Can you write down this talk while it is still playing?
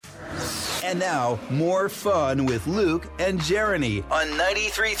And now, more fun with Luke and Jeremy on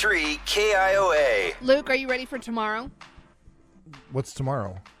 93.3 KIOA. Luke, are you ready for tomorrow? What's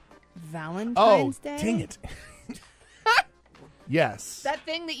tomorrow? Valentine's Day? Dang it. Yes. That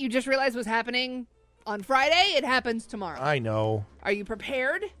thing that you just realized was happening on Friday, it happens tomorrow. I know. Are you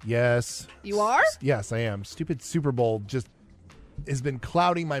prepared? Yes. You are? Yes, I am. Stupid Super Bowl just has been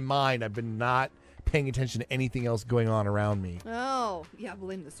clouding my mind. I've been not paying attention to anything else going on around me. Oh, yeah,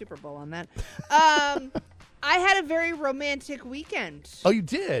 blame the Super Bowl on that. I had a very romantic weekend. Oh, you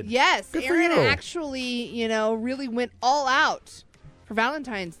did? Yes. Good for Aaron you. actually, really went all out for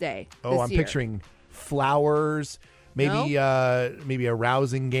Valentine's Day. Oh, I'm this year. picturing flowers, maybe maybe a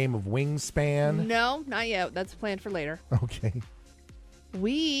rousing game of Wingspan. No, not yet. That's planned for later. Okay.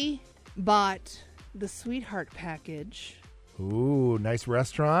 We bought the Sweetheart Package, Ooh, nice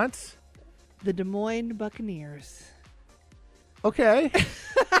restaurant. the Des Moines Buccaneers. Okay.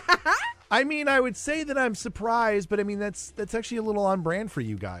 I mean, I would say that I'm surprised, but I mean that's actually a little on brand for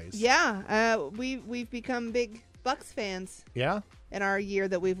you guys. Yeah, we've become big Bucks fans Yeah? in our year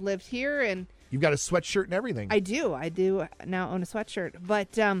that we've lived here, and You've got a sweatshirt and everything. I do now own a sweatshirt.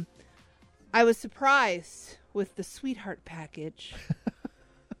 But I was surprised with the Sweetheart Package.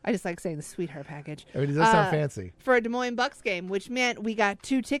 I just like saying the Sweetheart Package. I mean, it does sound fancy. For a Des Moines Bucks game, which meant we got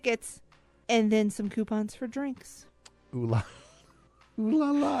 2 tickets and then some coupons for drinks. Ooh la. Ooh la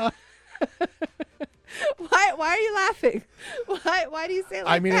la. Why are you laughing? Why do you say it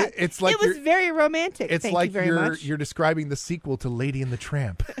like I mean, that? it's like it was very romantic. It's Thank like you very much. you're describing the sequel to Lady and the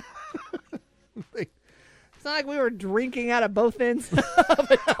Tramp. It's not like we were drinking out of both ends of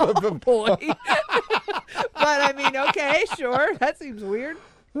a tall boy. But I mean, okay, sure. That seems weird.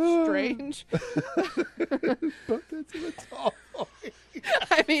 Strange.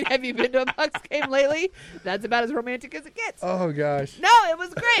 I mean, have you been to a Bucks game lately? That's about as romantic as it gets. Oh gosh. No, it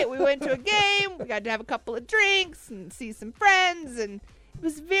was great. We went to a game. We got to have a couple of drinks and see some friends, and it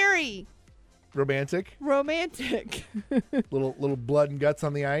was very Romantic. romantic. Little blood and guts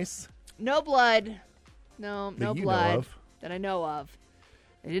on the ice. No blood. No That you know blood of. that I know of.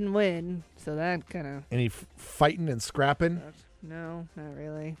 They didn't win, so that kind of Any fighting and scrapping? no, not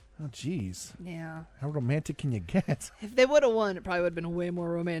really. Oh jeez. Yeah. How romantic can you get? If they would have won, it probably would have been way more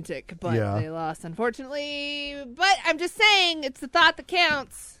romantic, but Yeah. they lost, unfortunately. But I'm just saying, it's the thought that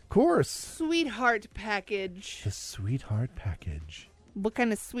counts. Of course. Sweetheart package. The Sweetheart Package. What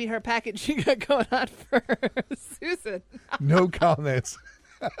kind of sweetheart package you got going on for Susan? No comments.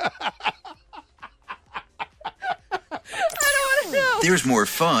 I don't want to know. There's more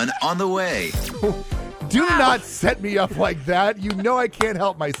fun on the way. Do not set me up like that. You know I can't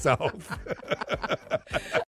help myself.